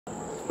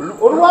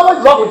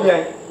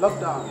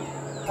Lockdown.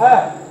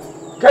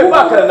 Can you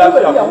back and laugh?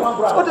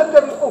 What the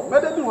devil? Oh,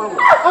 maybe one.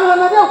 I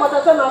know what I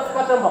said. I'm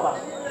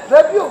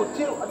Review,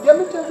 the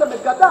emissions of the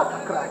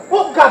Gadaka cry.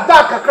 Oh,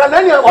 Gadaka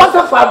cry. What's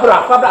a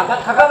Fabra?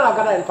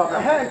 Kakana and Fabra.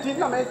 Hey,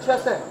 Tina made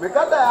Chester.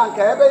 Megada and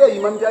Cabay,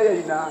 Imamdia.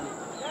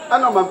 I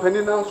know my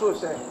penny now, so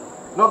say.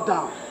 Knock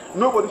down.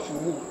 Nobody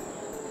should move.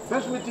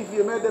 First meeting if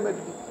you made them.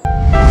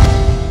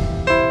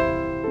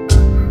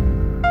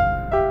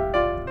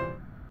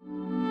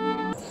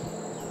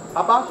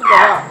 About the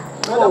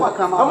house.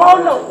 Come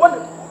on, no. What?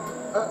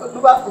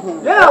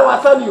 Yeah,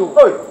 what's on you?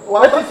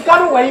 What is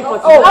coming away for?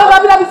 Oh,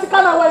 I'm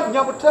scan away. You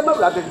have to tell me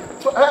that.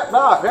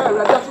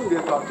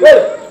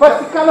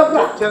 First, kind of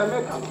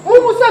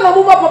who said a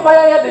woman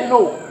papaya? They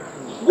know.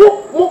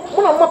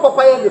 Who are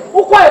papaya?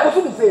 Who quiet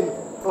to be saying?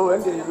 Oh,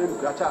 and then you will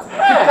catch up.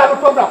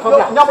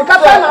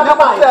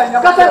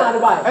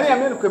 Any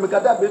American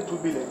got that bit to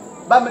be there.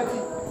 But maybe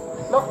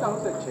lockdown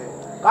the chair.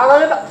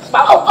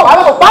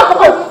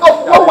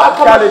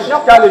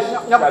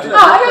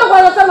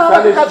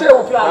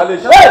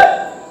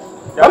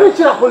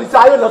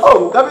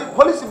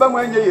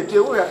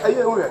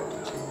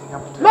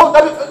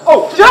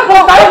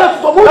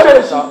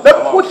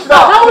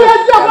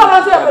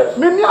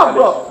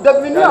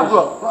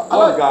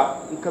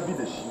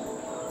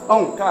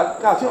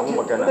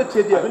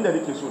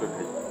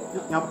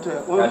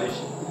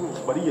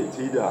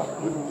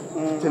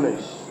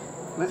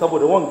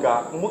 Saboda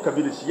wanga muka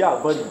bi da shi ya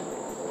bari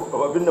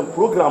abin nan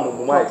program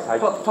mu mai sai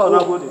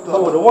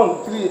saboda wan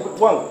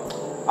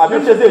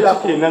abin da zai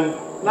cike nan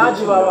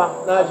naji baba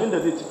abin da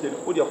zai cike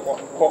ko da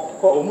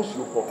ko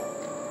musu ko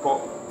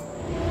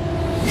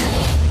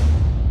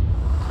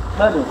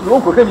Mano,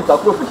 não porque ele tá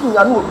com o filho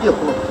já não via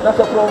com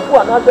nessa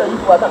prova nada aí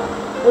para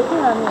eu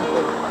tenho a minha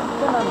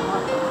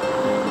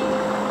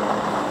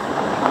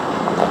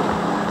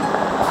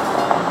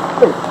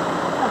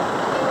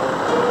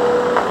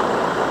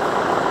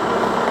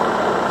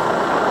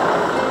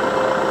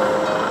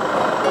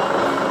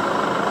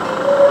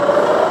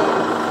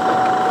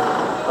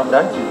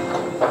Danke.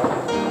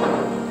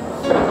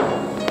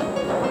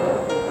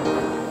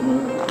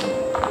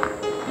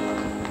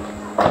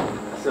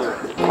 So.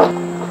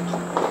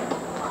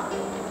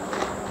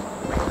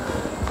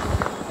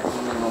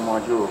 Mama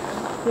Jo.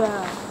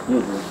 Yeah.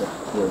 Yeah.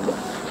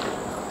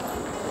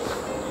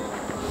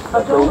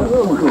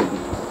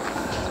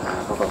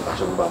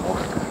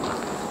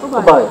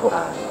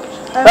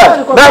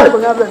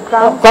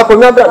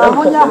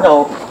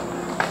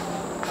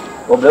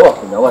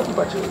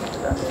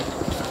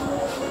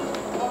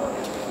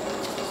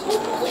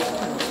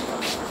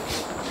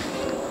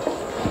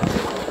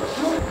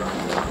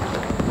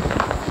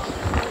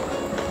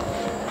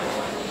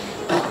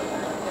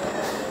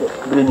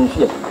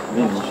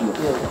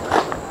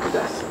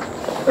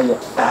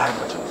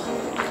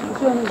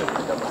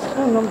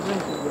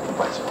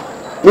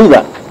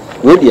 Nida,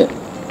 wedia.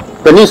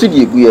 Penisi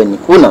di guiani,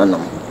 una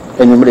nam.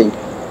 Enyumre.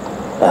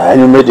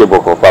 Enyumre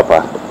boko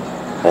papa.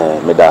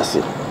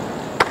 Medasi.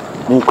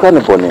 Ninkwane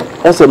bone.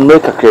 Ense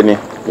mmeka krene,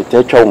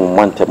 etetwa wo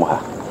mantem ha.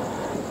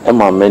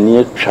 Ema mani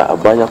atwa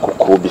abaya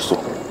kokko bi so.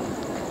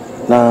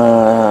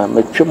 Na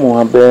metwemu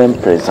ha be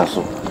mpensa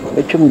so.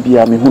 Metwemu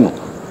bia me hunu.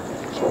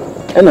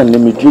 Ena ne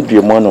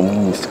medwedwe mu ana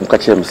mu ka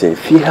kyerem se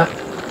fi ha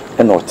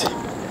ena oti.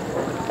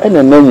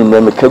 Ena nanu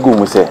me mekagu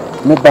mu se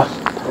meba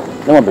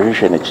na ma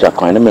behwehwe ne kira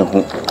kwan na me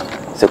hu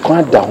se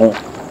kwan da ho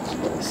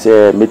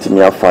se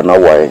metimi afa na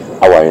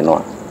awai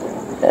no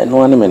a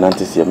no ane me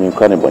nante se me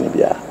nkwa ne bone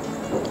bia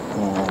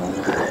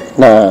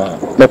na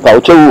me pa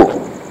uchewu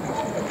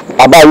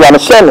aba ya ne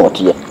se no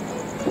tie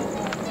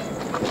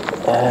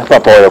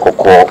papa ya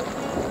kokko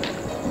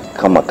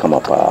kama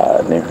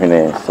pa ne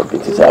hwene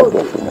sabiti sa do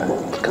fina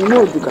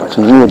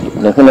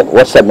ne hwene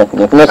whatsapp ne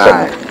hwene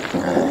sa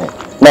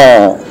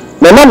na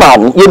me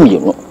mama yemi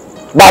no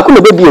ba ku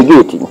ne be bia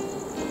gate ni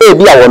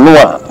bi a wono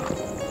a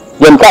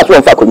yem ka so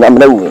mfa konya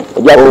mna wu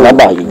e ja ko na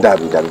ba yi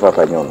dabi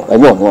papa nyono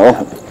nyono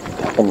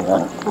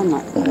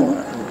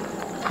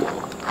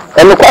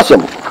eno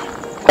kwasem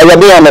aya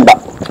be ya me ba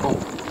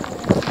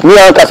ni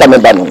an ka sa me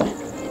ba no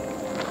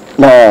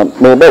na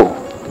me be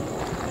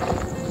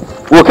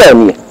wo ka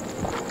ni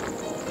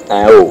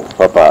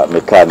papa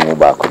me ka ni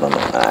ba ko no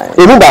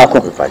enu ba ko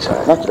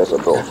na kire so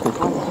bro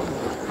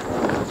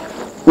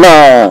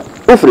na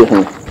ufri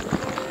hin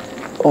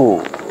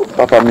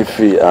papa mi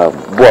fi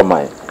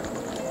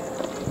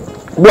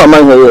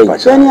Boamai ye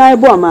Sani ai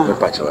Boama me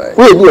pacha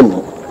we bi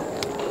mu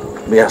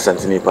me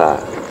asantini pa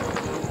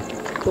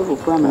to bu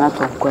fa na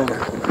ta kwa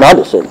na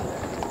de se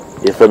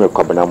ye fe me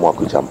kwabena mo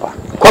akujampa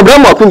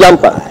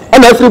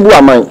ana afiri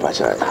Boamai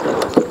pacha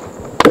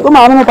ko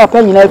ma no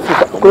papa nyina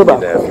afiri ko ba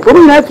ko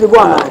nyina afiri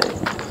Boama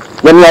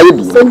ya mi aye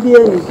bi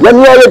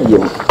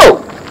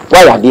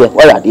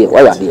wa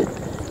ya de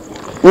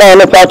na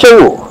me pacha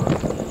wo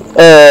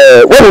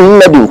what do you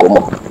mean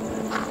komo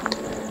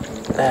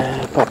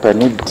papa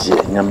ni die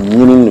nyam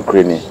nyini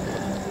nukre ni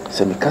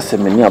se me kase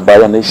me ni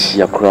abaya na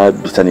hia kra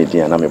bisa ne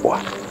dia na me boa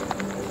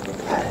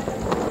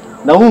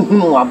na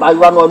hunhunu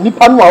abayiwa no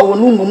nipa no a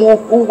wonu ngumu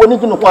woni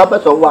gino ho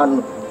abeso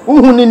wan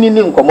hunhunu ni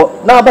nkomo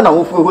na aba na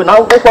wofu na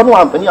wokọ no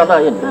ampani ana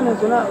ye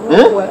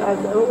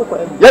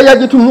ya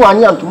gitu mu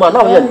anya antuma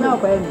na ye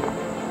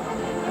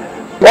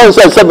wọ́n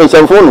sọ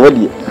ìṣẹ́bẹ̀ṣẹ́ fóònù wọ́n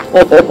di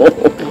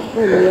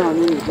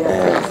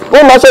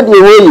wọ́n máa ṣẹ́bi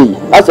ìwé yìí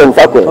láti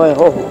ẹ̀fà pẹ̀.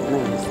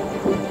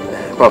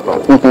 Papa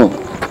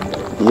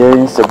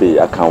yẹn sẹ́bi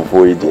àkànfò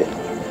yìí díẹ̀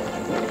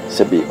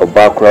sẹ́bi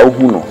ọba akura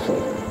ohu nọ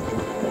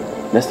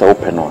nẹ́sà ó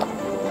pẹ̀ nọ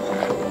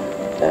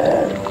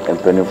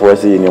mpanyinfoɔ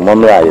sɛ yɛn nneɛma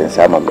mmerɛ a yɛn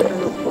nsa ama mmerɛ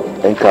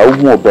nka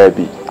ohu ɔbaa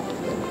bi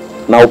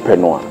na ó pẹ̀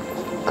nọ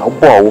ka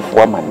wobɔ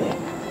awofoɔ amanneɛ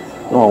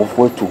na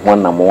awofoɔ atu ho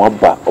anam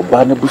waba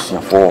ɔbaa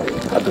n'abusuafoɔ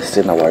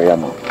abɛsɛ na ware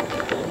ama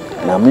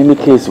na me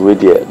case we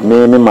de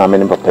me maame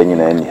ne papa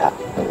nyina ni ha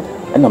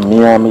na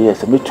me am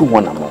yes me tu ho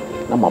na mo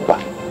na maba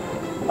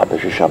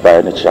abehwehwa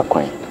baa ne kira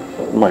kwan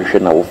na hwehwe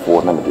na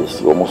wofo na me de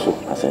si omo so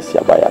asensi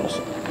abaya no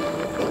so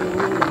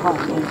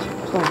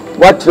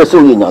what so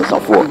you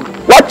nyansafo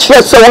what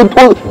so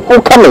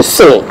who come and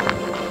say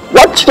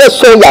what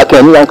so ya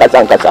kan ni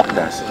ankasa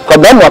ko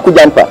ba mo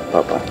akujampa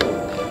papa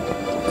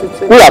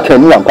wo ya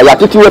kan ni ampa ya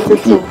tete wa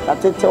fifi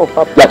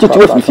ya tete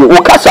wa fifi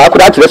wo kasa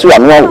akura kire so wa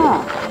no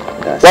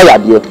wa ya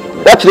de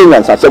what you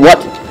nyansa say what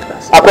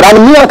akura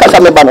ni ankasa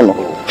me ba no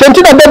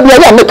twenti na ba bia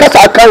ya me kasa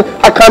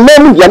akan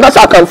na mu dia na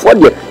sa akan fo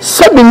de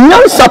se bi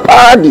nyansa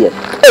pa de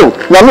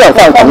na me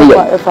afa nkan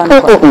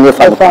ye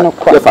fa no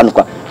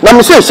kwa na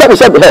me say se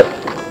he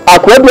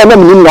akura bia na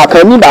me ni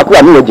akan ni ba ko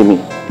a me wagimi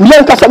mi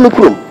ankasa me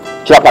kurom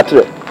kira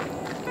patre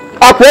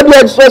akura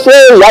bia so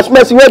say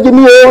yasmesi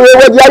wagimi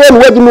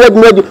wagimi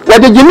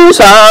wadi jimi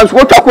sa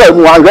so takwa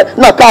mu anwe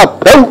na ka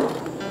pau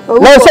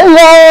na say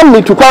ya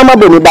mi tu kwa ma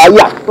be ni ba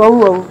ya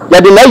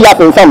ya de na ya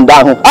fam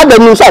da ho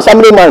adani so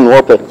asamre man no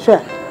ope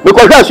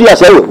because that's you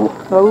say we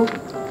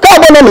ka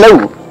bo na me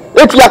wu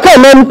eti ya ka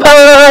na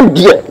mpa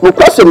die no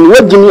kwasem ni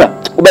wagimi a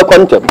wo be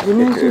kontem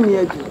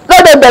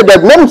da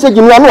nem say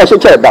jimi anu o se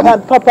che dam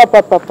papa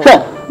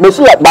me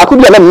say ba ku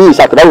dia na mi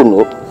sakra wo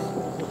no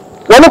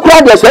wonu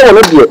kura de say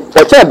wo die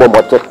o che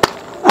bomoto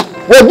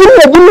wagimi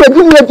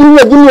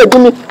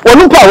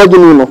wonu pa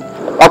wagimi no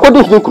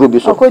akodi hin kuro bi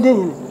so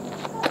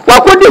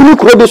wakode ni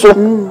kuro bi so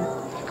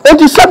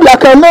enti sabi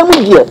aka na mu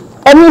die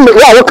ani me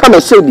wa wo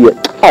kama say die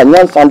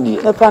anyan san die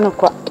e fa no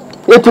kwa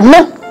enti me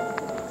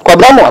ko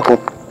bra mo ako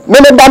me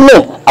ne ba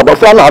me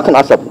abofra na aka na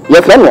asap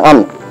ye fa no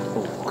am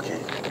okay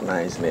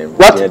nice name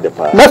what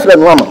na fra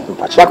no am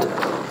what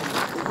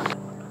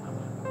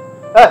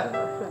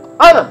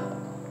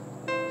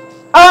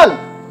Ana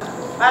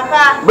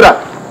papa bra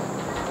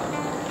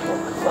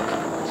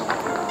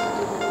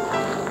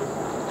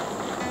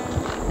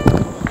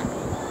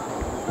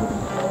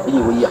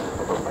iya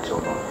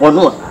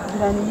wonu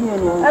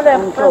ale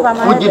papa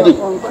ma ujidi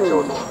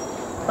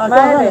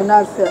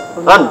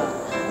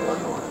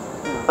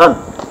an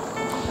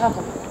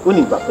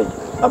uni papa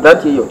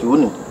abranti yo ti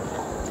uni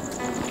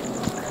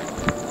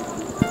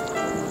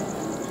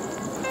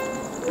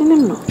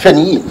inimno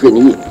feni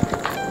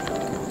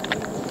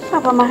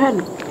papa ma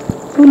hanu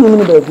uni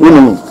ni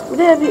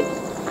debi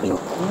yo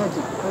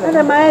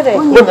ale ma ede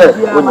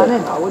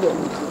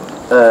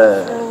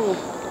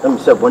am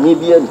se boni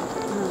bi ani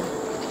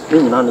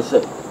ni nyina ne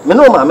se me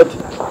no ma meti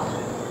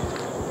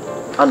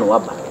anu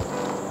waba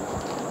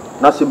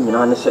na se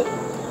nyina ne se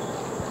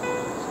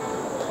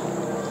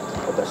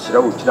oba sira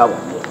wo tira wa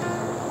ye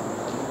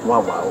wa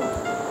o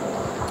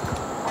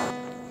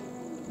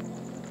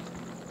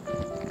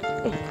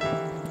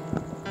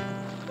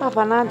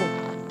papa nade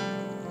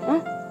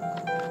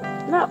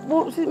na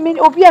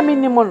obi a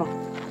Menim no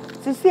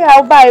sisi a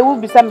oba e wo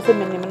bisa me se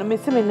Menim no me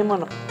se Menim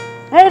no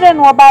ere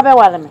no oba be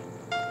wale me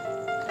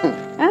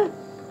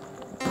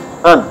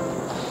an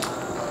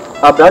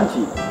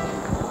abranti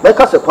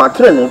meka se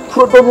kwatre ne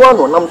prodo no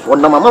ano nam so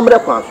nam amamre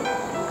kwa so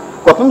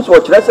kopim so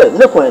kire se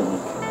ne kwa ni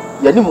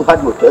ya ni mu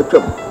hadi o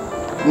tatwam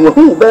ni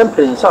hu be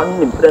mprensa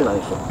ni mpre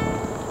nan so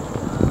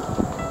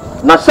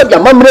na se bia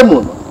mamre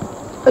mu no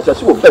e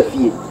se wo ba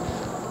fie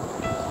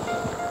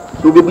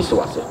do be bi so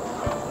wase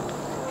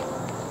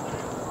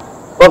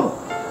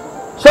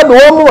se do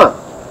wo mu a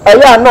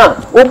aya na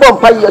wo bom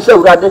pa ye se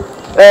urade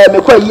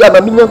me kwa yi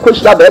ama minyan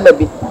koshia ba ema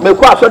bi me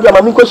kwa asodi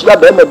ama min koshia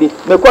ba ema bi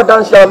me kwa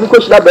dance ama min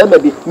koshia ba ema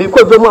bi me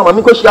kwa drum ama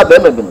min koshia ba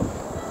ema bi no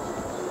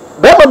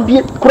ba ema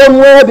bi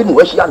kronwa bi no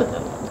washia ne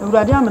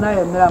urade amana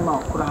ye mra ma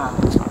okura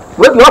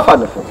we bi wafa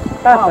ne fo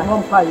papa mo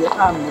mpa ye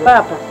amre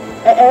papa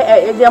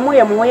de mo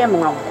ye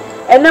mo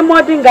ene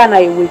modern Ghana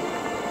yewe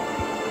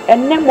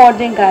ene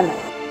modern Ghana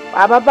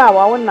ababa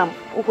wa wonam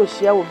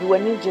ukoshia obi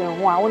wani gye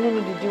ho a woni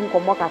no didi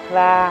nkomo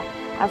kakra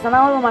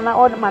asana wo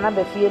mana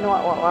be fie no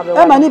wa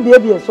be ma ni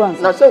bie so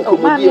ansa na se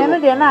nkomo die no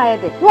de na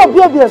ayede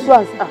wo bie so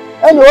ansa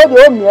ene wo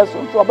de o mie so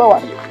nso oba wa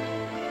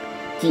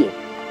tie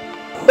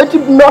eti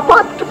na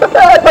fa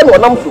pe no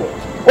nam so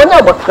woni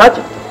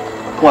abotrakye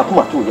ko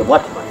atoma to ye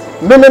what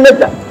mene ne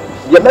da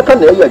ye meka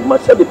na ye aduma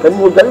se be pam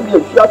wo gari bi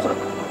afia so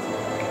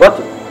what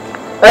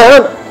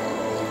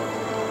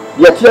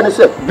ye tie ne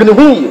se bini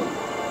hu ye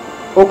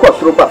o ko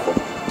soro ba fo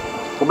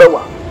oba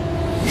wa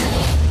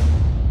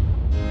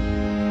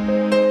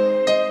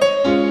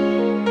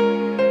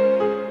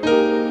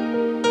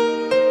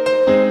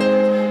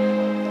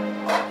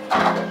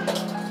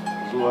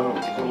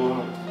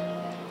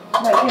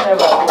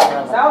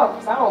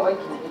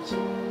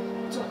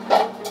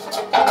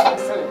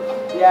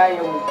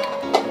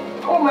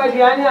my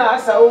Diana,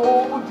 so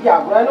would be a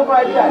grand old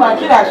idea. My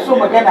kid, I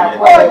saw again.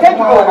 Oh, take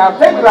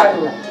right.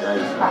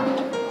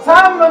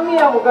 Some of me,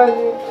 I will go.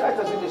 I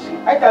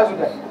tell you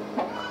that.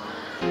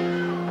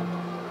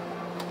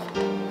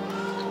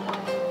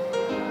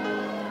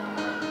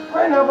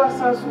 When I was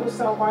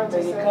someone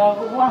to say,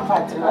 one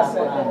fight,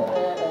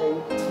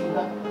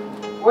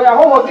 we are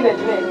home of village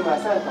name, my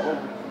son.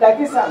 Like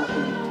this, I'm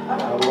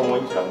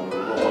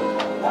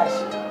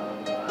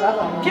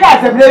kila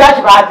zemlela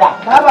chibata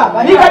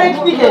baba nikale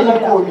kidike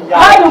nkomi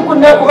hayi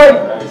nkunne kubai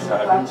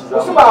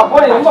usuba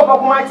abone ngoba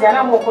kumati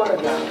ana mukoro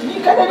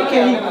nikale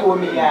dike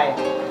nkomi yaye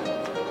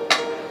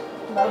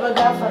baba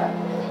gafara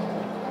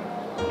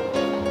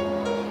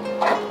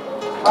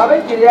baba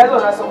kiriyazo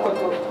na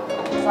sokoto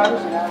saru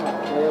sinama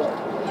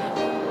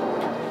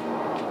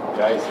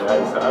guys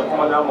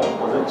akuma na mu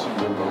kozanci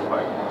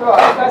bai to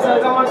aka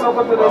san zaman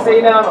sokoto da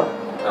sai nama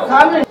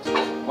kamin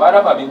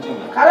wara ba bintin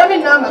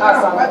karamin nama ya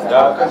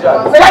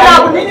kaja sai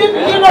na ni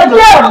no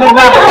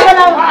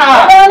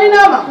ni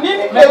nama ni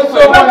so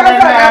ba ka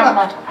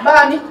nama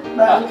ba ni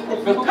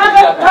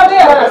kada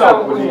ya ka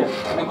kuni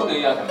ne ko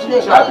ya ka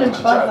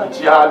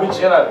ci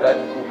abinci yana da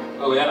dadi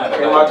ko yana da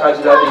kai ma ka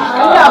ji dadi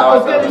ina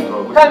kokari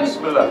kan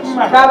bismillah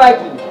ka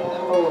baki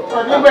to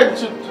ni ban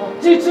ci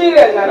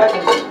ne na da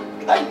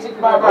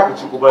ba ba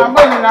ci ku ba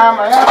ban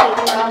nama ya ko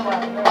nama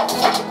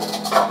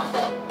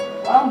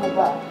ambu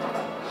ba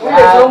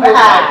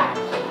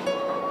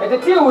ete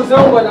ti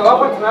uzongo na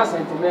wako tuna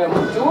sentimemo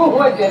tu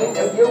huwa jeri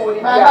ndio wuri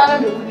ya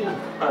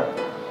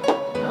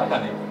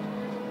akane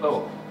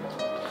oh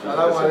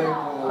salamu alaykum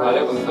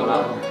alaykum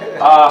salam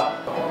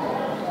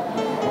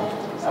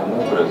sanu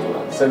prezuwa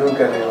sanu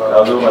karewa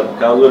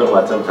kazo da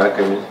matan ta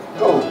kame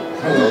oh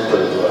sanu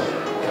prezuwa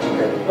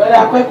bala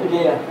akwai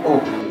kujera oh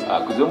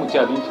ku zo mu ci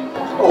abinci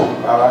oh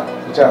baba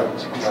mu ci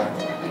abinci kuma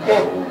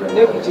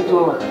ne ku ci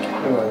tuwo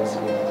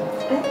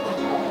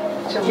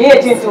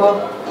ke cin tuwo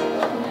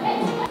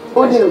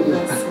odi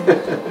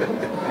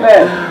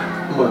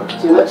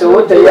ce mace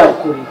wata yi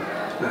hankuri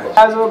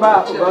ta zo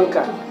ba a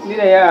banka ni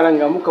da yaran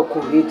ga muka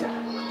kore ta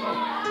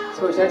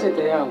so shi ce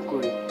ta yi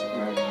hankuri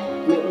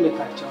me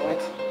farce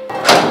wata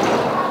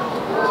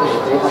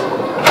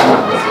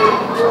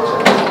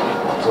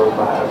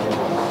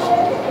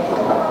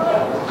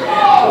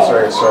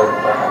sorry sorry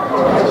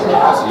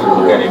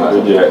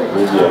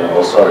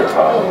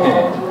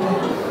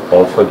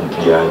on fa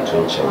bibiya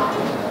tuncin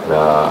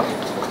na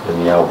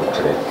duniya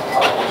butre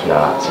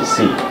na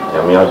sisi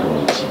ya mi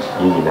aduniti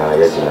yini na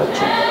ya jina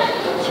tu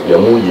ya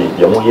mu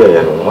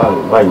ye no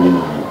ma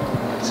nyini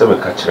se me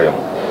ka kire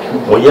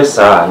mo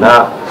yesa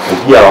na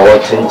obi a wo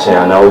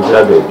tuncin na o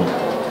jira baby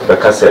da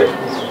kase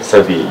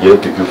sabi ye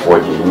pipi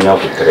foje mi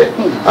abutre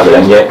abela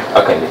nye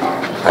akane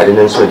ade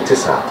nan so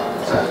tisa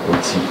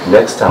nti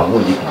next time mu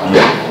yi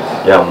bibiya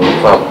ya mu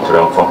fa butre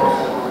mfa ho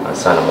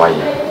ansa na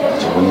maye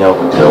ti mu nya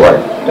butre wa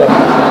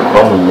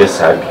ba mu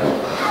yesa bi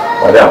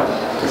wada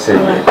se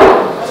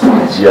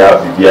dia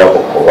bibia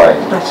boko wai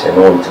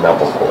cheno ntina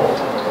boko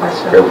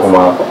ke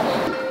kuma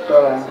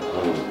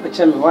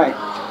acha mi wai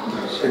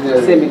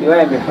se mi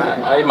wai me fa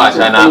ai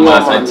machana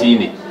ma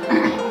santini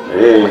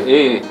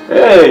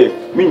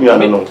mi nua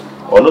no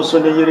ono so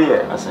ne yire ye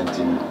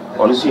asantini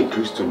ono so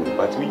Kristo no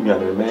but mi nua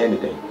no me ne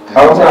dai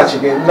awu na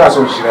chike na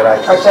so shirara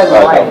acha mi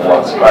wai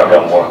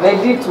me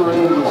di to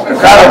ni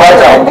kara ba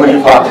ta kuri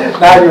fa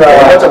na ni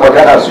wa ta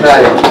magana su shi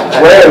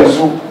wai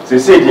yanzu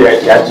sai dia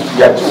ya ji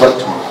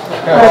wato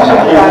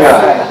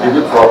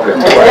problem.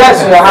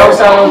 Yes, your house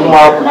and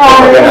more.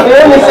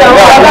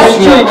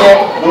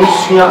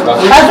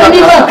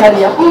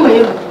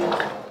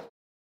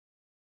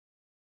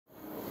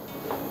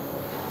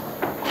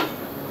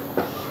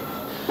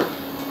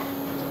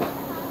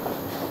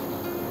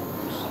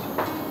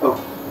 Oh,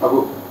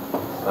 Abu.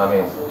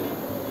 Amen.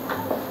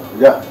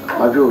 Yeah,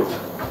 Majo.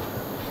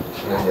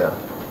 Yeah.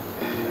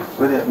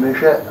 Where me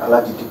share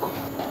Alhagi Diko.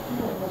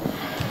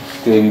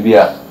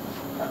 Bibia.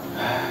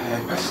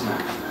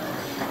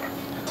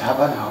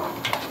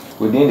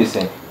 Within the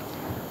same.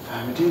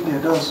 I'm doing the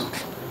dozen.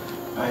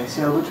 I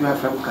see what you have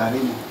from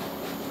Karim.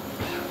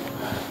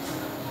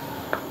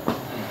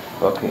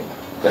 Okay.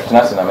 That's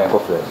not a make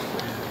of it.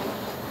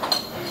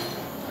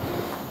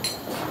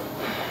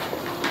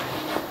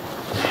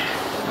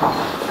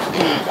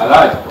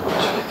 Alhagi.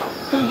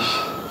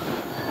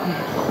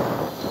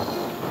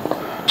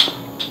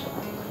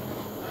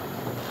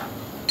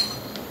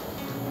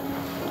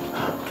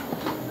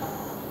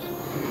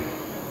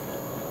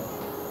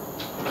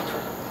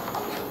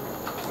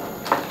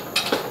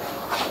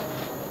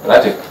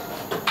 Alhagi.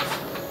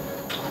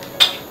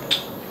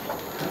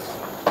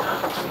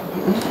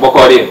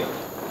 Bokori.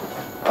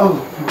 Oh.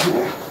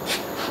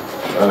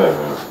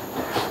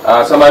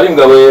 Samarin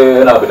gawe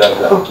na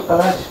bidanka. Oh,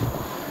 Alhagi.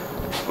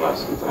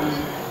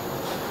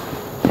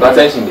 Ba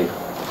san shi ne.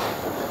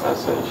 Ba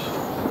san shi.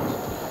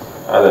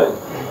 Alhagi.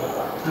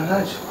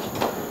 Alhagi.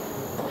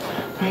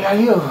 Me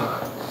ayo.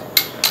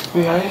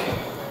 Me ayo.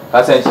 Ba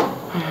san shi.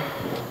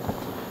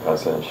 Ba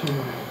san shi.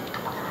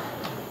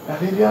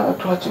 Alivia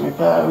atwache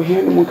mipa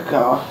uheni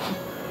mukikawa.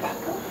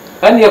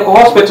 Ani yako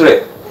hospital.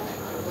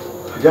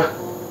 Yeah.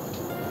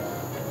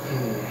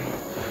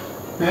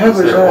 I have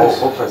a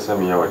chance. Offer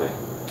some year.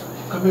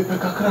 Come here,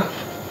 Kakra.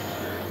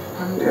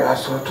 I'm the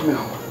answer to me.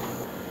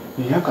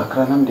 You have a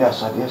cran, I'm the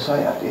answer, yes,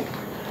 I did.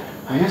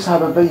 I just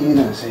have a baby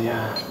and say,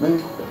 yeah.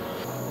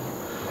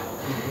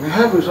 I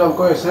have a son,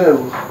 go as hell.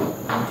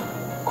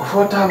 Go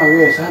for time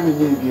away, I'm in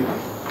you.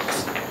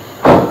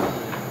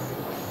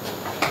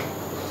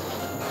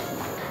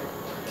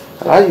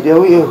 I did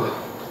you.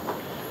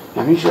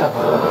 I'm sure.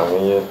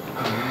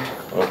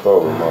 No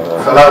problem.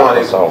 Salam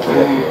alaikum.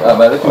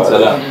 Alaikum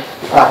salam.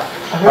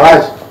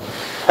 Alright.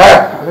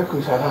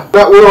 Alaikum salam.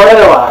 But we were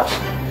there.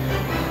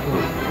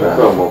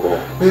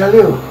 We are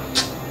you.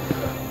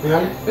 We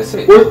are. Let's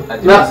see. I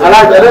don't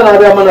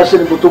have a man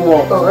to put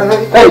more.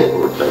 Hey.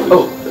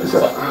 Oh.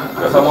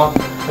 Asamoah.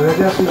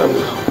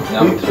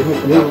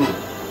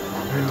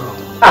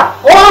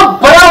 Oh,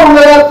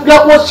 Balao,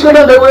 that was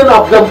sooner than the way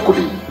of them could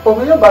be. Oh,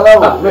 we are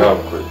Balao.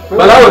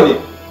 Balao.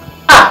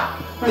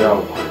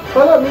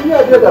 Fala mimi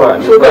adia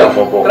da so da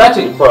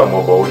Krachi fa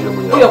mo ba oye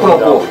mu ya ko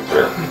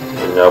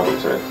nya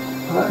butre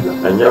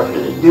anya fi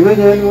de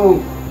benya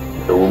yo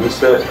e wo mi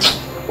se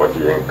what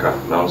yenka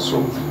na so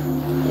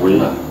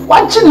we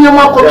wachi ni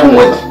ma ko tun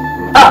wadi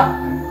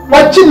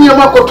wachi ni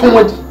ma ko tun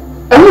wadi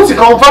e hu ti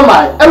kan fa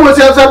mai e wo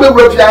se sa be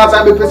wura fi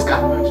asa be pesca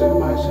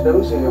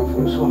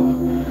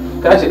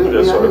Krachi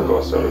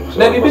sorry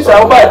na bibi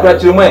sa o ba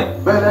Krachi mo e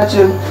ba na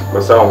chen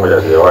ba sa ho ya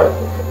de wa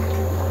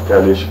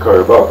kyale shi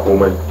kawai ba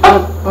komai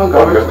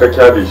ga ka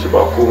kyale shi ba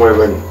komai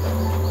bane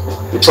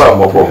ifa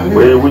mo bo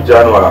we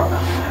wuja no a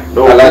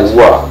do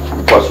wa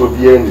pa so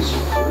biye ni so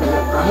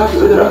ala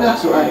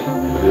so ai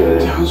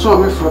so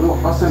me fro no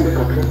pasan de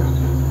kakra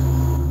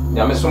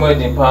ya me sumo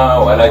edin pa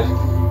o Alhagi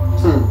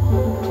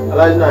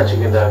Alhagi na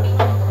cikin daki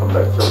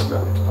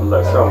Allah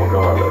ya sa mu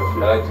gama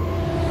lafiya Alhagi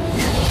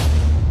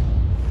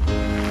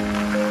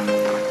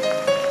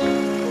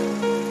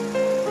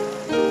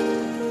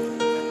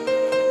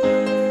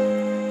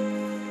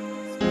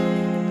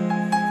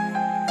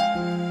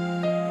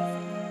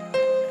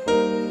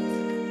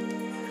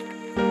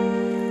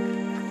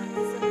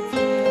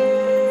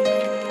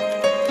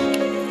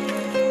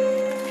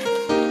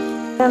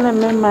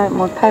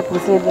My type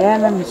was it,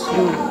 and I'm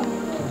sure.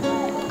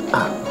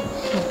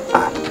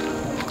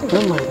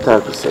 My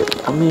type was it.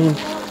 I mean,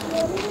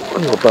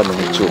 when you're born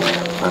with you,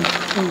 and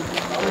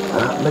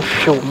me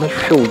show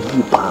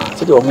you bar.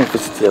 So the home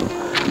visit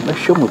me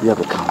show me the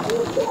other camp.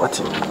 What?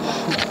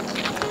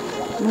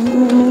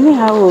 Me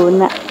how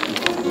not.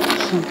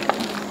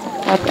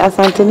 As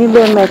Anthony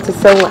be met to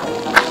say what?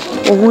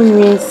 When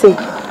we say,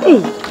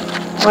 hey,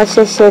 what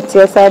she said,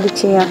 yes, I did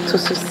change to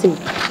see.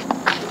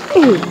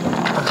 Hey.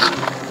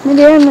 Me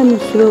dey na me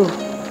flow.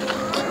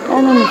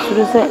 Ana me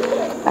flow say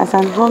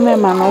asanfo me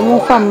ma no mo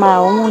fa ma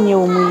o mo nye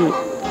o mo ye.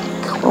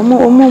 O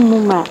mo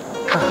ma.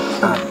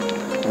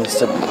 Me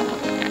say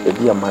e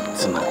bi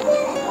amatina.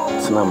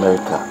 Tina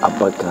America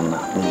abagana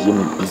me yem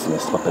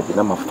business papa bi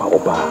na ma fa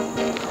oba.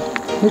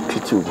 Me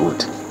treat you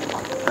good.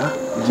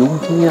 You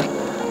here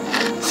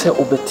say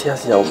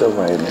obetias ya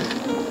obewan me.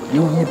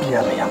 You here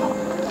bia me ya no.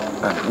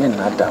 Me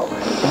na da o.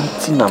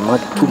 Tina ma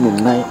tu me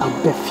nine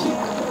abefi.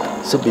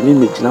 So be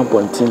me jina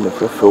bontin me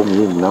frefre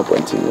me jina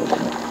bontin me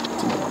komo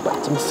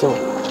but me say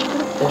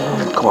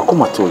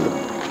kama to you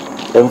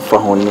emfa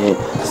ho ne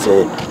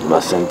say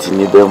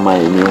masantini be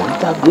man ni o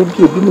ta be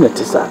bi obi me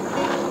tesa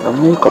na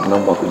me kom na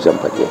mo ko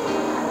jampa de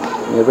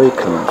me very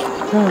kind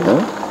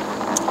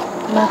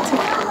Nati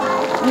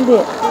inde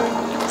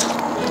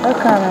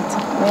akanati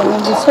me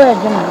bi so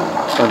adwuma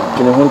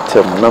kini ho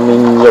tem na me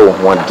nye wo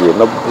ho ade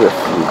na bu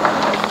afi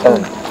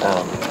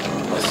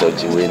so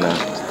jiwe na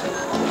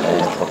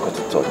Poku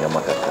to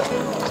Yamakata.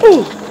 Hey!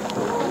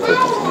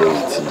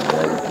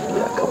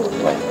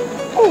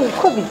 Hey,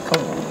 Kobe,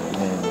 come on.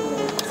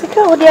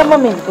 Sika, what dear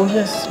mommy? Oh,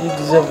 yes, you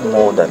deserve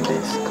more than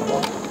this. Come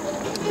on.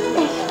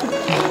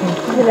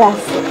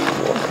 Gracias.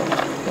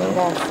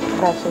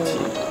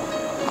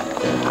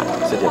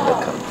 Sit your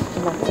back. I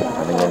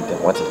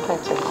didn't want it.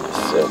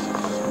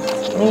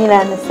 Nina,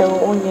 and so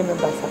only me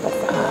basa.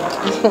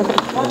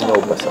 No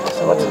basa.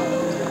 What?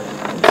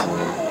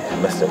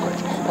 Mr.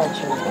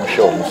 I'm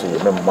sure you see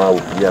your mama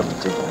will be able to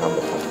take a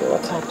number for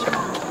what?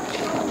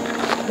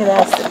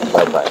 Gracias.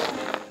 Bye.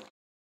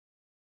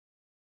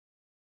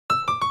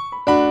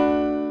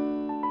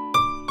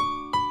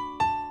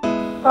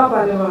 Papa,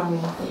 the mommy,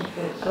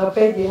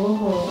 Rapedi,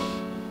 who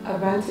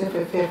advanced a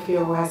fair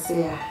fear was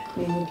here,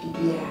 Nini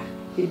Bibia,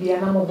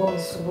 Bibiana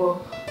Mobos, or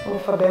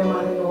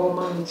Faberman and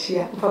woman,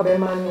 cheer,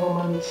 Faberman and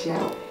woman, cheer,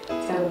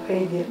 tell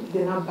Pedi the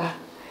number,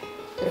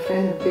 a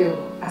friend of Biil,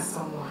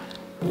 Asamoah.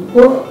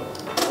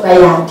 Why,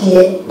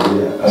 dear,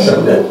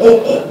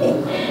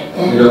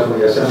 you know for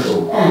yourself.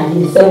 and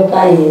he's so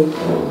tired.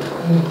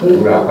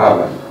 You are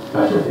Papa.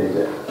 I should say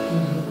that.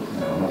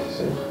 No, not to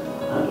say.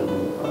 I don't know.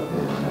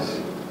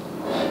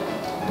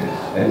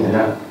 And you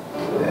know,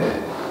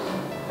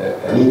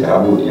 I need to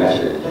avoid the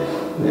actual.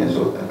 And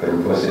so, I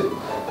can force it.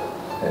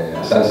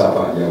 A sense of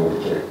idea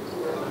would care.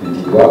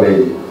 Indeed, what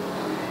baby.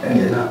 And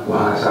you know,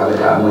 one has a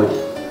bit of money.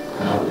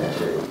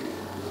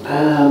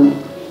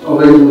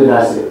 Opening the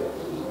asset.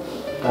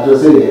 I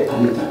just say,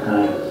 Anita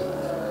Khan.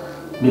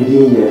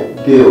 Medim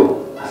Biil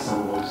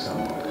Asamoah.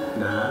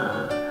 Na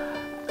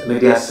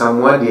Medi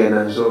Asamoah de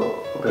na so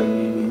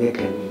opening me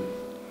nekani.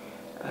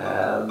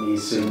 Me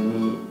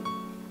seni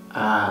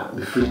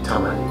me free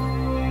tamani.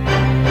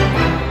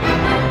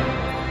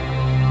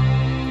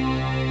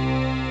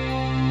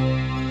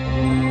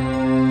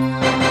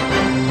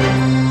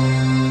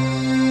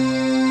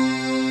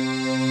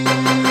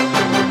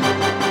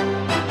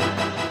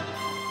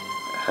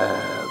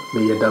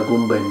 Me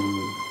yadagumbani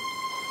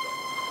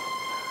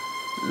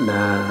na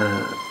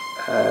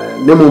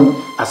nemu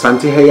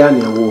asante heya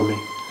ne wo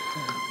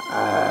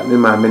me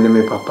maame ne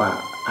me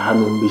papa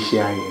hanu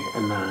mbihyiaye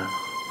na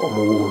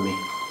omo wo me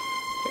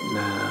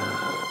na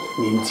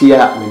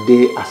nintia me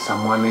de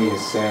Asamoah na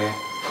yese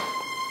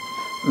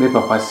me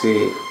papa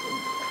se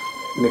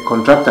ne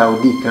contractor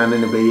odi kan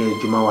ne be ye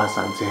adwuma wa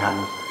asante ha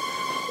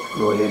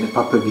no ye ne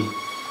papa bi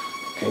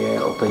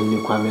opanyi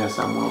kwa me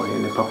Asamoah ye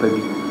ne papa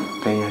bi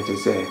penya je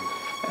se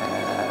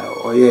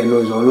oye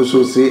no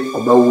so se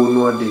obawo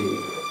no de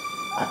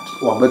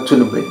wabeto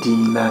no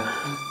badin na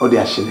ode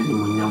ahye ne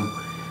munyam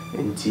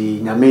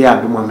enti nyame ya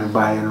adoma me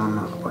baaye no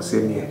no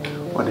osene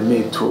ode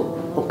me to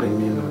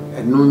opanyi no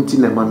enu nti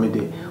na ma me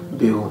de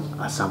Biil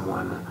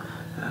Asamoah no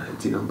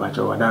enti no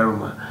bacho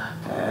wadaroma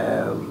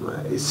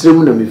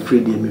esrem na me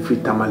free de me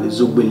free tamale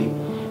zogbeli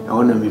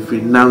ona me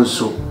free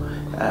nanso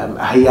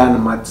ahya na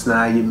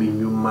matna ye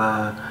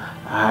menwuma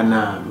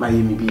ana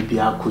maye me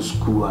bibia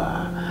akosku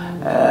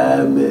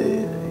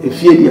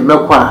efie de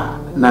mekwa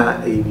na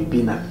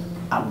bibi na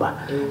aba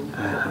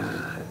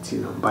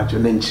tino bacho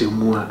na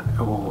nchemu a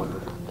ewo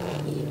no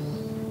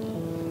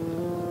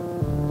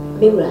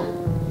Mira,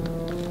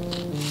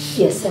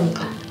 yes,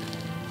 Sempa.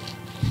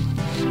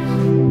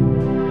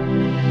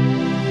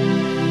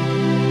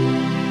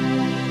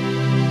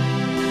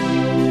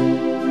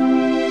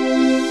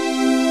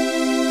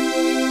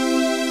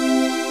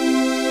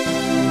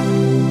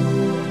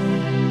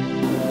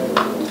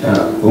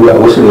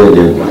 What's your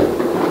name?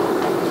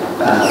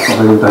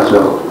 I'm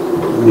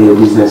a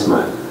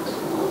businessman.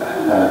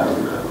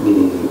 Me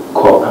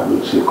call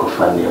Abuchi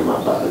Kofani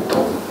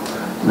Amabaton.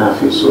 Now,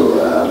 so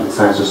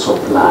science to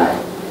supply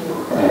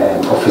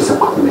office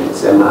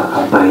equipment.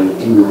 I'm buying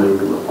in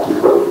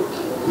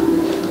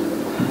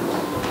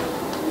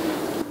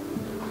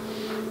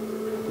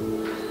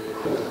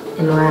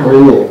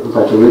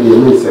but already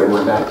miss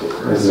one that.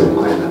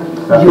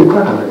 You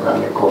can't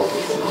make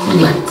coffee.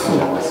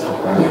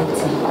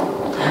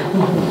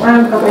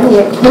 I'm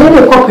going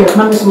to copy of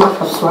Mammy's mouth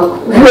for swag.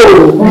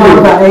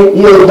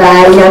 You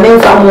die, you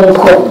make someone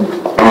call.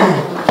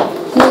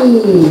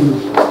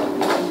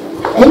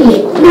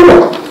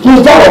 You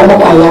don't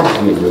know.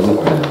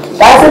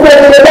 That's a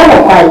very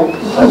democrat.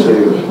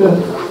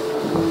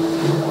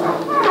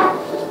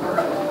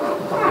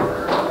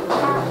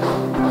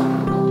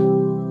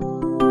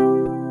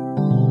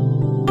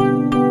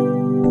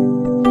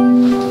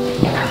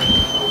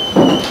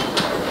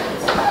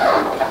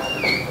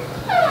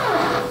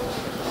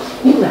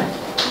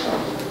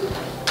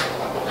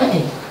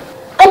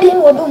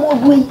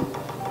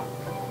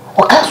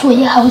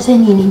 House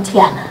in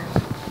Indiana.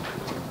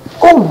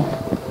 Oh,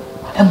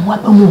 and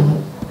what a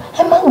moon.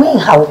 And my way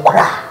how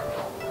cry.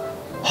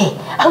 Hey,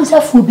 I was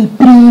a fool be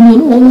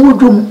bringing one more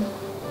room.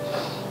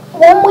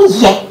 One more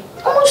yet.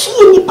 I don't see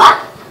any part.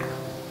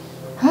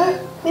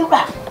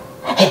 Mira.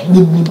 Hey,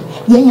 Menim.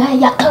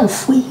 Ya can't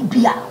free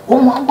beer.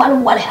 One more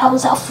what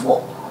house are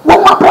for. One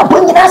more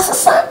problem in us,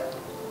 son.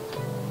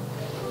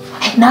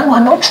 Hey, now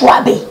I'm not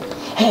trouble.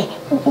 Hey,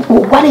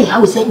 what a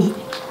house any.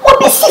 What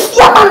be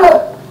Sifia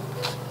Mano?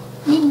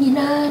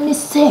 Nina ni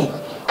say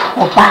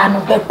oba no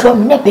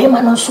bedroom ne be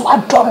ma no so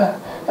adom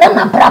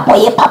na brabo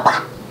ye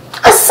papa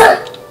asa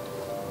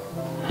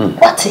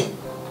what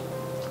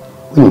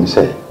when you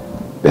say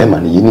be ma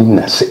ni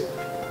na se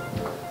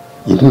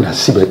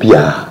be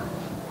bia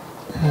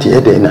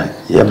tie de na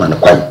ye ma no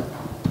kwan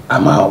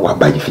ama wa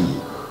ba fi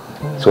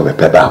so be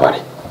ba ware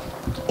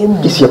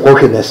isi ko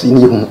hwe na si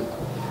ni hu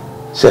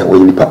say wo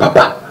ni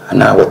papa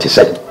na what is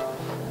say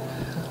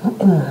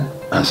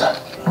answer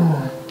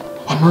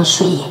no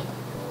so ye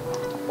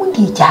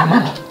undi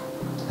jama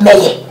me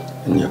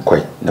ni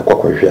kwai na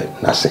kwakwa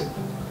na se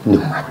ni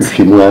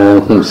hwe no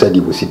hu se di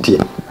bositie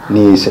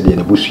ni se di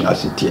na busu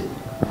asitie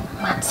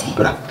mate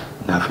bra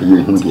na fa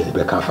yi hu di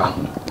be ka fa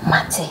hu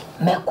mate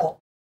meko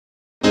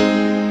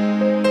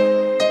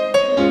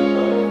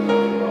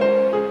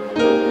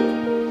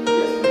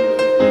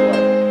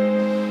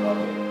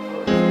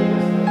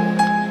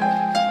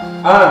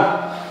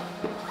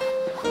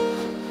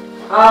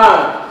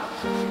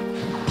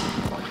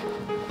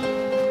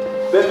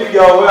Baby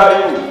girl, where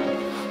are you?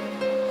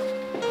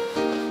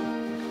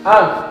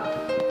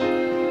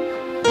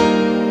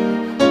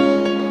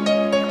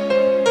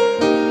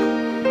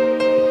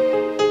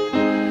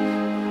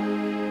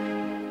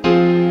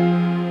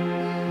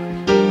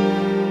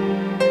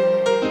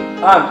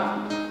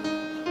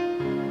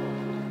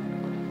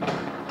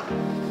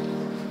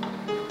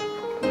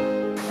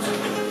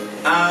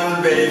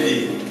 Baby.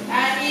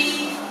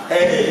 Daddy.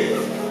 Hey.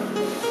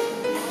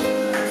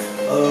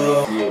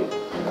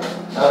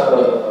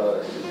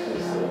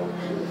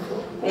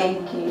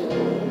 Thank you.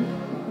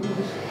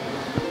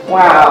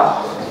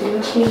 Wow, you're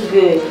looking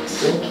good.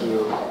 Thank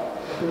you.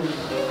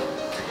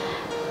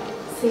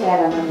 See, I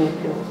don't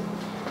know.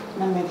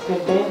 I'm a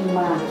pretty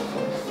man.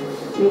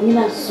 We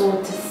need so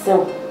to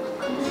sell.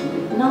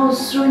 Now,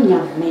 soon,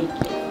 young me.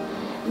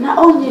 Now,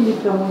 only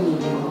the money,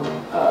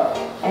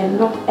 and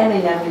not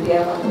any young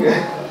girl.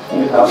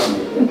 You help me.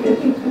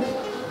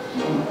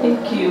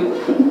 Thank you.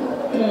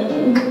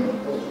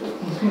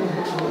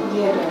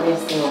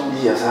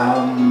 Yes,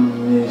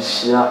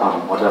 sure,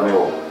 what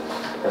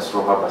let's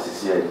drop up as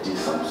I did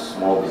some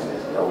small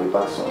business. I'll be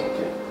back soon,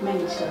 okay?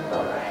 Mention.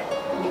 All right.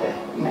 Okay.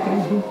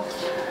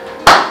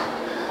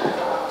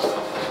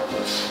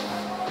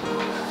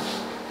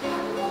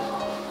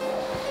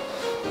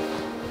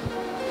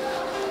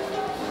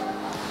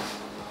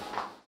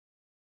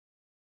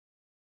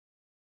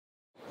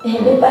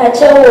 Me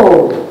pacho.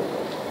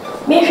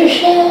 Me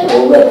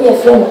share we be a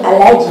friend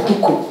Alhagi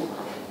Diko.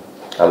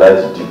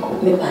 Alhagi Diko.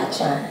 Me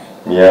pacho.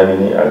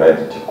 Miami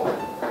Alhagi Diko.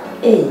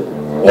 Eh.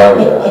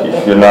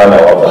 If you know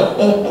now.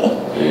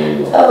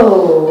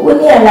 Oh, we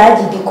ni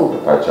Alhagi Diko.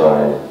 Pacho.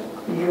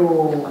 Yo.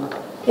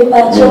 Me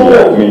pacho.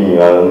 Me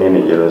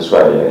ni yero so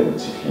aye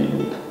ntifi.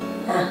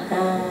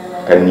 Aha.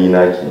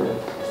 Kanina ki.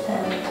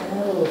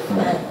 Oh,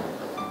 fine.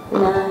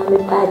 Na me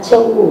pacho.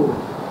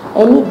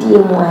 Eni die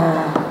mo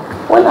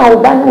when I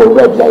was done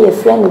with your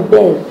friend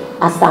Biil,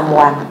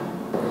 Asamoah.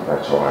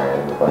 That's why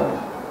I'm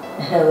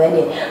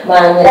ready.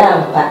 Man,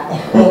 rampa.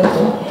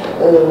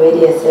 Oh,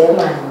 ready, say,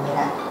 man.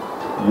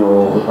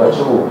 You,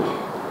 Pacho.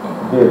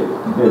 Biil,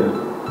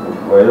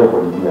 where you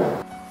going to be?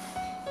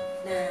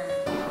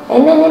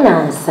 And then an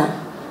answer.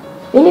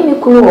 Many me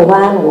cool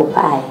one or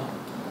pie.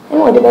 And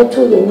what the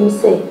better you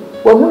say,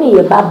 well, only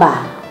your baba.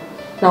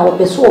 Now, a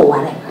peso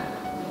one.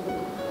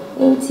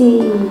 Ain't he?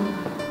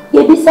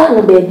 You be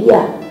son, baby.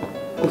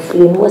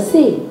 Friend was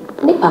say,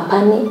 ni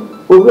papa ni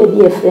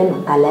already a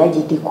friend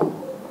Alhagi Diko.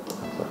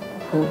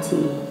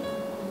 Auntie,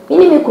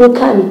 many me could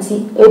come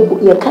tea,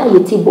 your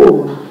can't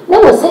bone.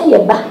 Never say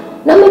your back,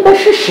 no me be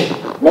shush,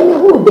 let me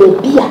hold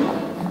baby.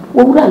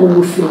 We run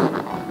with you.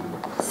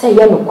 Say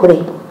you no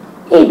correct.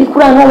 Eh, be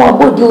crying on our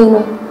body,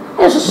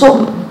 and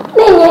so,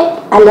 nay,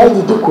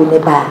 Alhagi Diko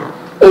neba.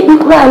 Eh, be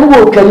crying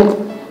welcome.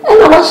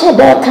 And I watch her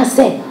there can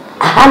say,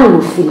 I hand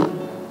with you.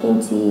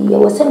 Auntie, you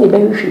was send me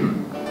very sure.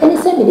 And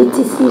it's a minute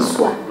to see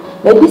swap.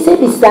 Maybe say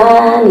the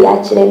sun, the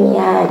actually me,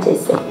 I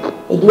just say,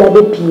 a dear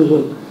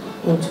baby,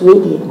 into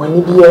it,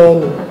 money be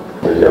any.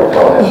 Yeah.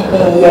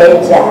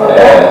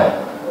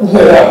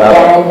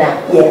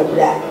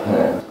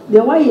 The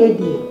why ye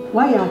dear,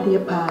 why are dear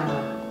pa?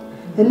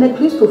 And the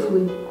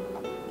Christopher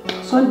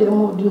Sunday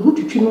morning, who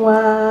to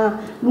chinua,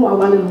 no, I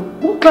want to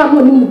who can't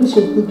know him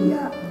bishop good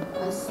year.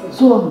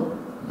 So,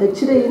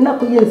 actually,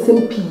 not a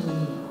SMP.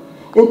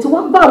 And to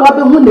one bar, what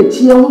the moon the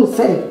cheer who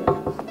say.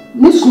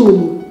 Miss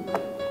Mooney,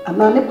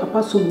 and I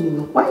papa so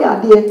why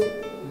are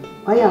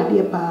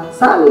dear pa?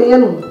 Sorry, a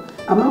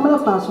mamma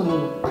of us on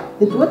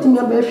it. What in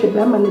your bed should be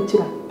a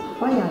manager?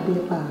 Why are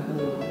dear pa?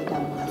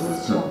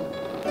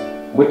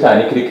 What are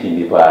you clicking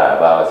the bar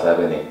about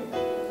 7?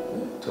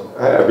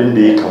 I've been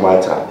the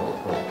Kamata.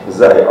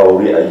 Zai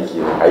Auri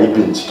Aiki, I've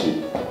been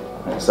chicky.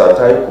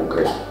 Satai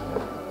Poku.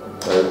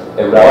 A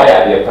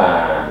Rawaya dear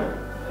pan,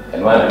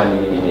 and one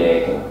honey in the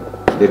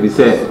egg. They be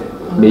said,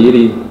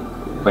 Maybe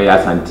by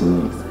us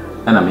Antony.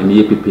 And I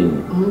may be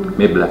pin,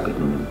 may black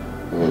pin.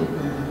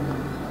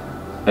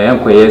 I am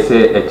quite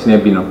say a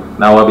chinabino.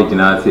 Now I'll be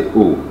general say,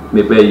 oh,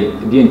 maybe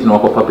didn't know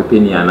Papa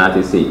Penny and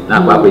I say,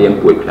 now Papa young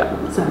poetry.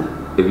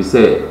 If you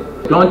say,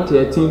 John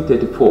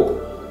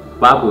 13:34,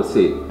 Bible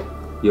say,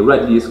 you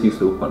write the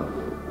excuse open,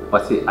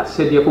 but say, I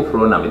said you for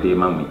on a day,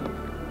 mammy.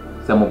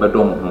 Some of a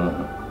dome.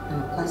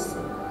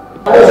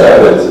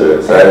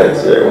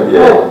 Silence,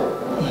 yeah.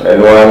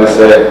 And one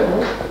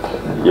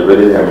said, you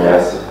really have me.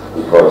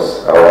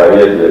 Because our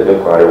area is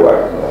not quite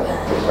work.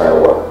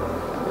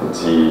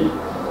 Until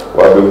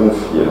what we move,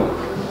 you know,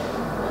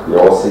 you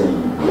all say,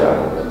 yeah,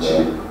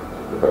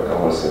 but I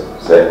want to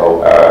say,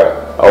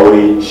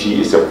 our she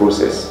is a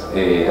process. I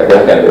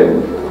don't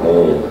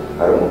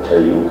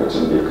tell you,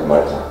 catching the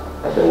commander.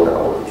 I don't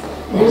want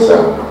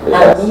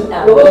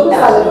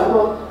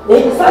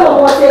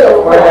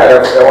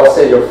to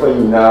say your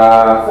friend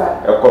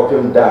now, a copy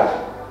of that.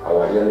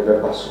 Our area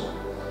person.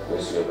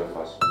 Yes, you have a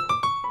fast.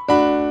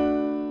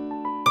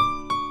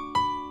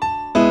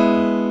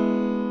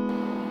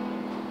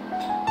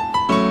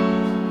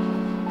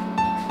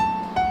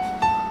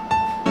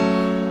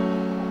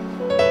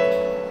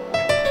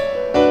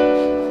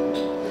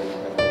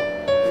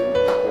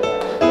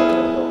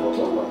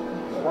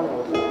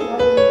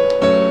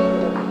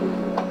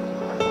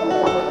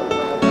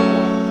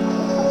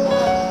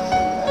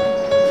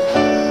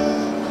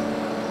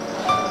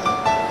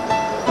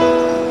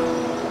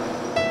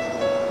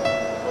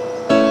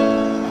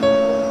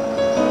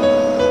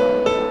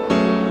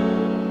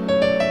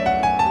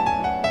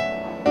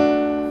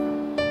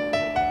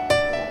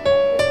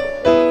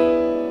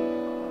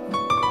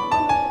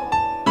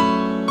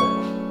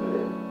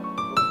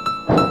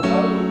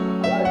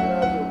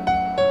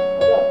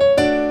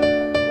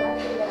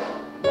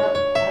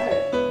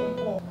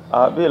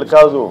 Biil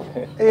Kazo.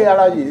 Eh,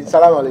 Alhagi,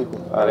 salam alaikum.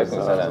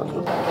 Alaikum salam.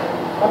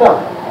 Madam.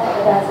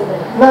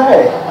 Na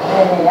hey.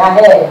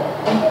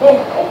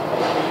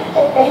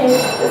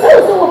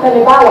 So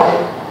can bawa.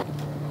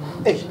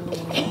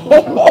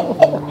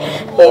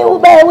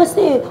 Uba we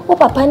say o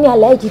papa ni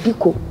Alhagi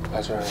Diko.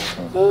 That's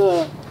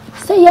right.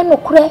 Say ya no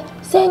kure,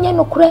 say nya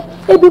no kure.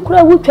 Ebi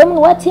kure wutwam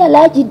no wate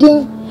Alhagi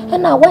din.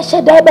 Na wa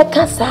sheda be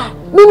kasa.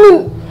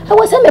 Menim. I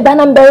was say me ba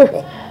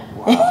number.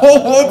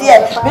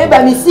 Maybe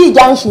me see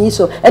junction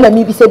so and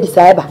me be say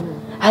bisaiba.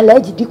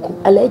 Alhagi Diko,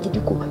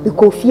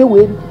 because fear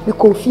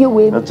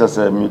way. Not just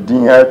a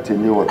meeting at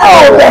you.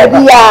 Oh,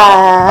 baby,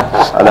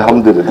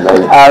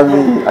 Alhamdulillah.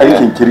 I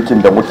think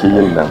Kirikin the Moki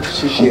in them.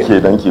 She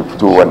don't keep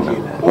to one.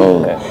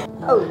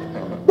 Oh,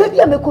 baby,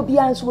 I make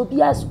obians will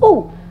be as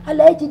oh.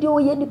 Alhagi do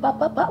ye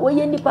papa. Oh,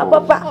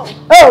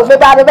 me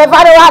bad, me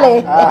father,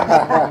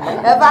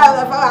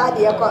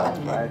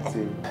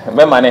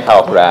 My money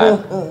how cry.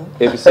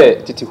 If you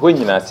say, Titi, when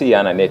you see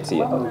Anna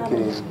Netty,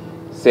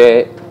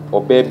 say, oh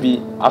baby,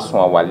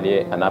 Asamoah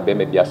wale, and I be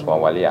Asamoah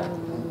wale.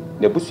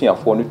 The bushing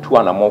for no 2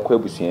 and more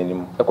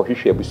quebusian, a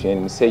coffee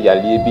bushing, say ya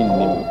leaving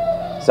him,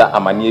 Sir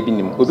Amani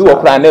bin, who do a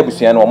plan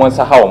nebusian or once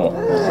a home.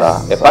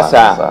 A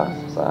passer,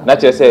 not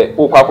just say,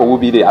 oh, Papa will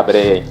be the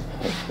abre.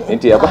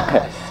 Into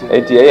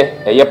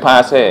a year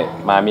pass,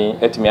 mammy,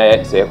 let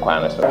me say a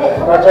quan. Oh,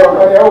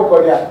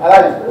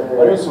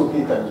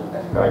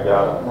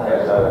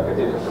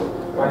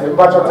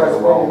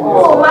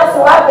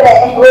 Master Wabre.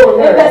 Oh,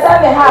 let's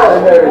have a house.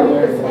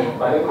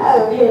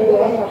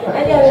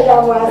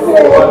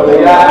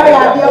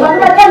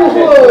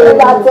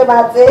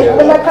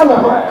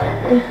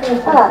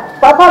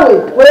 Papa,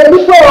 where you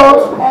go?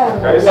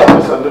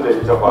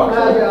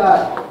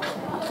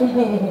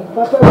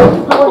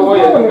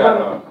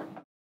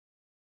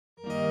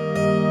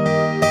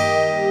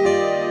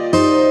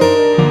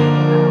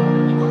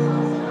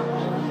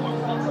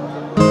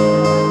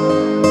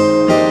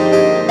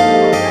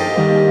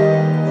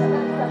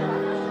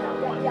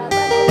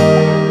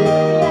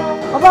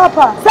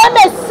 Papa, send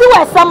me see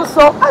some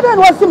so. I don't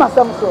want to see my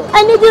some so.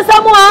 I need you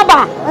some more.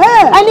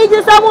 I need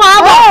you some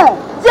more.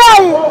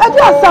 Jay, I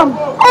just some.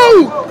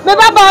 Hey, me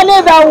baba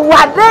never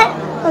what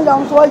and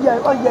I'm so you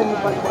got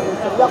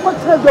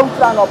to don't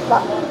plan up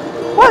that.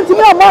 Want to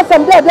be a man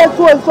some day, that's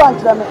what I'm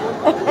to them.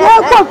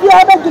 Yeah, coffee,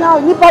 I bet now,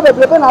 you probably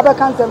been other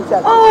cancer.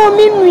 Oh,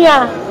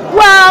 Mimia,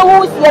 wow,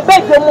 who's your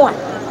bedroom?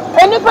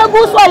 And if I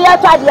go so I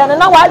tried and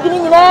now I'm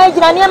getting in age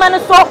and I'm a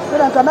so.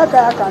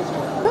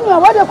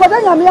 What the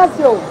Kodanya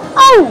Miasio?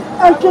 Oh,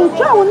 and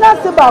Kincha will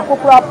not say about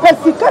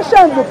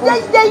persecution.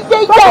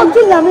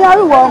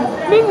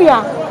 Mimia,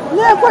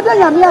 near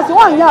Kodanya Miasio,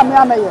 1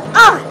 year.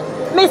 Ah,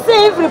 me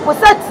say every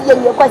possess you,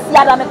 because you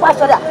are a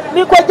question.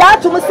 Because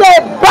you to say,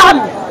 bam,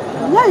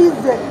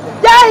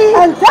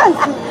 and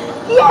Tansy.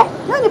 Yeah,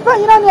 any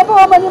penny on your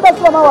power when you best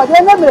from our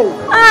enemy.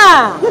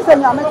 Ah, this is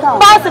an American.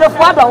 Pastor of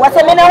water was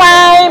a minute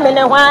wine.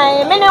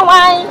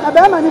 A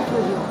Berman.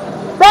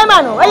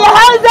 Berman, where you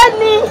house at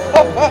me?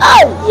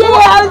 Oh, you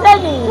house at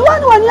me.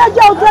 One year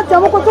jail, that's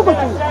a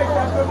Mokotuki.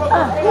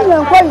 Ah, you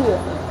know,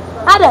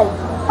 Ada,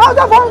 how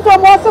the phone to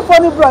most for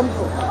me,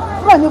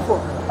 Brandful.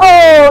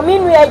 Oh,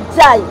 mean we are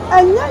jay.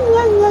 And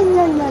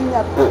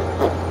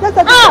just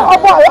a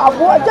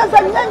boy, just a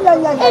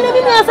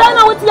enemy. I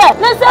know it's yet.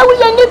 Let's say we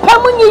need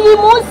Pamuni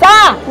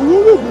Musa.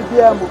 You need to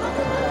be able.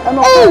 And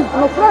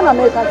no friend, I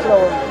make a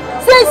show.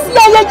 Since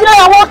you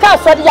walk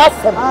out for the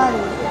Asam.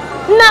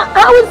 Now,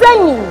 how is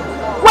any?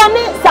 One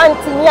is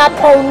Santinia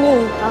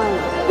Tony.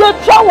 Your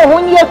chow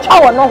when you're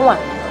chow no one.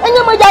 And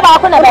you may have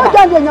a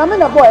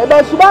boy,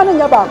 but she ban in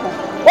your back.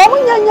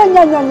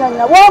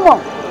 Woman,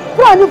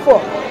 Franny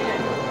for.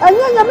 And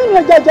you mean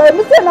your judge,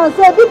 Mr.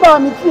 Nancy, people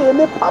me feel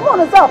me, I'm on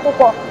a sappo.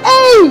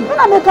 Hey,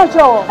 I make a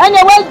show. And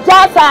you went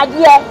just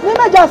idea.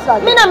 Mina just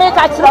Mina make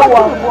a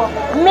show.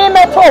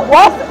 Mima top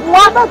what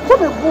to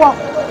be born.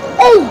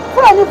 Hey,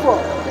 Franny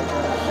for.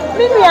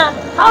 Mimia,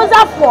 how's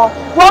that for?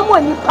 1 more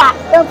you pack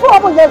and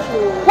 4 more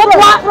nephew. What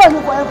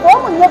Franny for and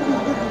 4 more nephew.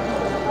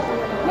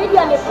 Maybe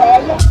I'm a fair.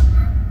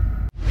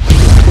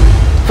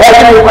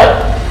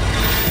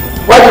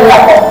 What do you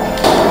have?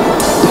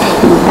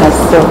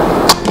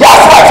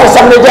 That's why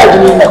some judge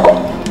in the court.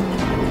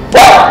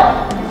 What?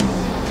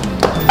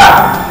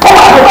 Come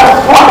on,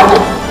 what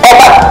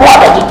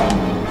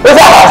is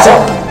that answer?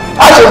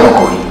 I should be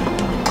cool.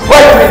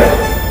 Wait a minute.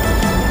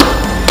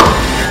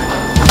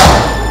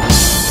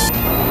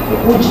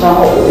 Which now,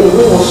 we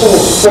will soon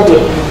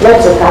say,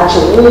 let's catch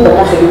you, we will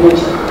not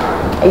celebrate.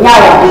 And now I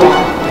am.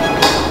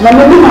 Now,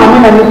 maybe I'm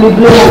going to be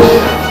blue.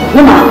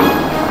 You know,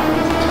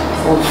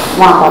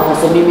 one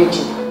was a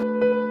mimicry.